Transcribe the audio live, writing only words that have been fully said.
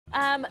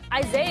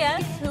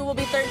Isaiah, who will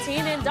be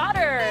 13, and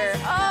daughter.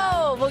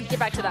 Oh, we'll get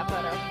back to that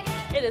photo.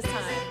 It is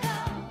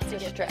time to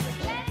get stretched.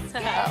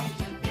 Oh.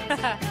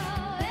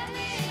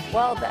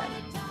 Well then.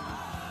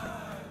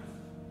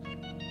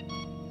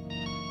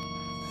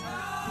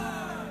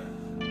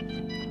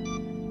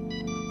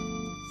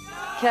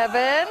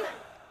 Kevin.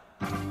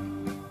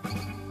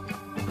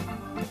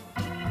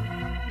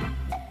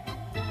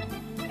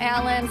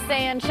 Alan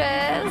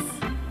Sanchez.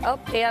 Oh,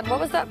 and what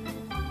was that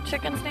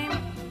chicken's name?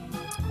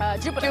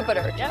 Jupiter.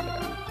 Jupiter. Yep.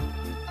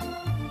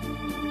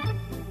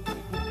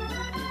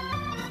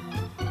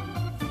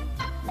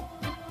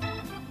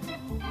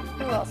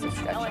 Who else is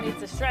stretching? No one needs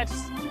to stretch.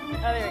 Oh,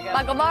 there we go.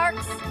 Michael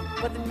Marks.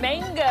 With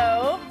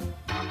mango.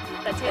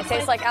 That It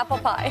tastes like apple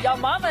pie. Yo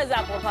Mama's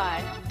apple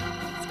pie.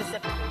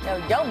 Specifically. No,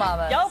 Yo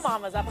Mama's. Yo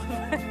Mama's apple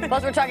pie.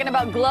 Plus, we're talking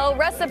about Glow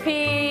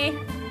Recipe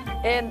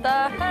in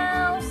the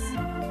house.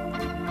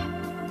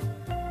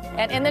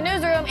 And in the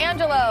newsroom,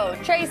 Angelo,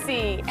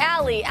 Tracy,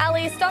 Allie.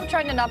 Allie, stop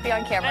trying to not be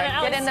on camera.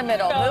 Get in the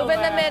middle. Move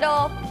in the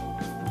middle.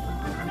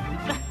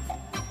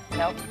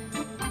 Nope.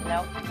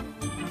 Nope.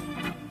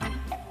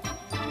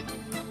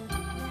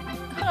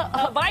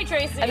 Bye,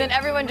 Tracy. And then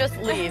everyone just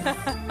leaves.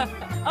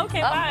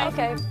 Okay, bye.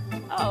 Okay.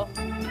 Oh.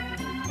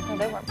 No,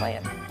 they weren't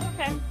playing.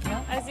 Okay.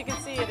 No? As you can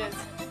see, it is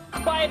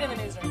quiet in the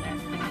newsroom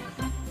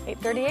there.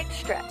 8:38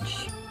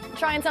 stretch.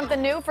 Trying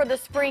something new for the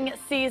spring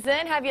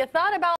season. Have you thought about